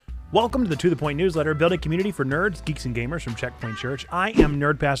Welcome to the Point newsletter, building community for nerds, geeks, and gamers from Checkpoint Church. I am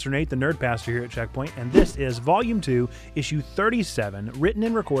Nerd Pastor Nate, the Nerd Pastor here at Checkpoint, and this is Volume 2, Issue 37, written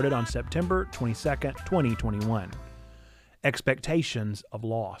and recorded on September 22nd, 2021. Expectations of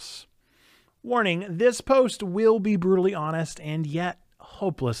loss. Warning, this post will be brutally honest and yet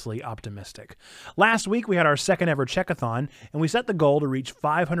hopelessly optimistic. Last week, we had our second ever Checkathon, and we set the goal to reach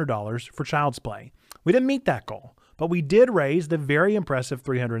 $500 for Child's Play. We didn't meet that goal, but we did raise the very impressive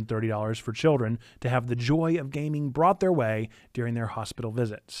 $330 for children to have the joy of gaming brought their way during their hospital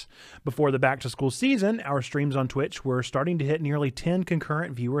visits. Before the back-to-school season, our streams on Twitch were starting to hit nearly 10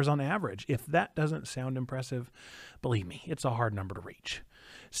 concurrent viewers on average. If that doesn't sound impressive, believe me, it's a hard number to reach.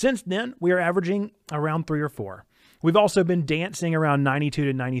 Since then, we are averaging around 3 or 4. We've also been dancing around 92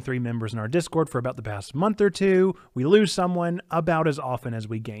 to 93 members in our Discord for about the past month or two. We lose someone about as often as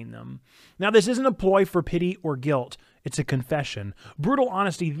we gain them. Now, this isn't a ploy for pity or guilt. It's a confession. Brutal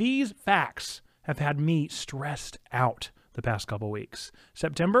honesty, these facts have had me stressed out the past couple weeks.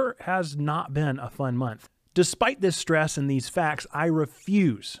 September has not been a fun month. Despite this stress and these facts, I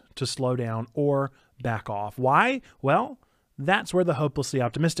refuse to slow down or back off. Why? Well, that's where the hopelessly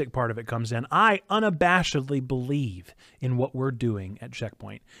optimistic part of it comes in. I unabashedly believe in what we're doing at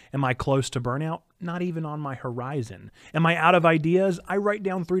Checkpoint. Am I close to burnout? Not even on my horizon. Am I out of ideas? I write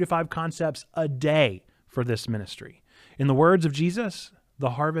down 3 to 5 concepts a day for this ministry. In the words of Jesus,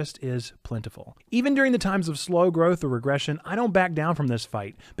 the harvest is plentiful. Even during the times of slow growth or regression, I don't back down from this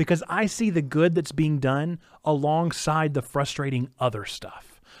fight because I see the good that's being done alongside the frustrating other stuff.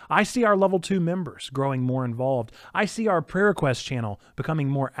 I see our level 2 members growing more involved. I see our prayer request channel becoming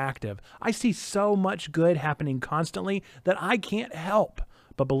more active. I see so much good happening constantly that I can't help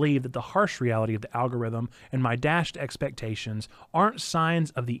but believe that the harsh reality of the algorithm and my dashed expectations aren't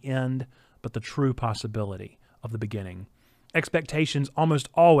signs of the end, but the true possibility of the beginning. Expectations almost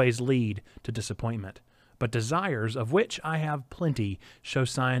always lead to disappointment, but desires, of which I have plenty, show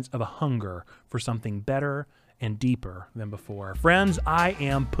signs of a hunger for something better and deeper than before. Friends, I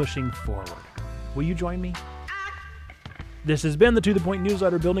am pushing forward. Will you join me? This has been the Point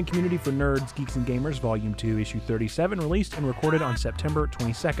newsletter, building community for nerds, geeks, and gamers, Volume 2, Issue 37, released and recorded on September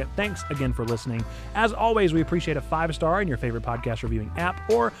 22nd. Thanks again for listening. As always, we appreciate a 5-star in your favorite podcast reviewing app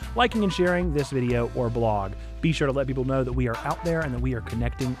or liking and sharing this video or blog. Be sure to let people know that we are out there and that we are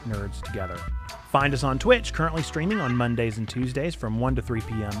connecting nerds together. Find us on Twitch, currently streaming on Mondays and Tuesdays from 1 to 3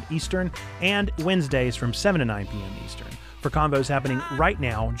 p.m. Eastern and Wednesdays from 7 to 9 p.m. Eastern. For convos happening right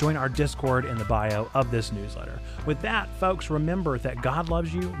now, join our Discord in the bio of this newsletter. With that, folks, remember that God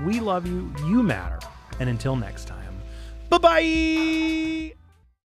loves you, we love you, you matter. And until next time, bye-bye!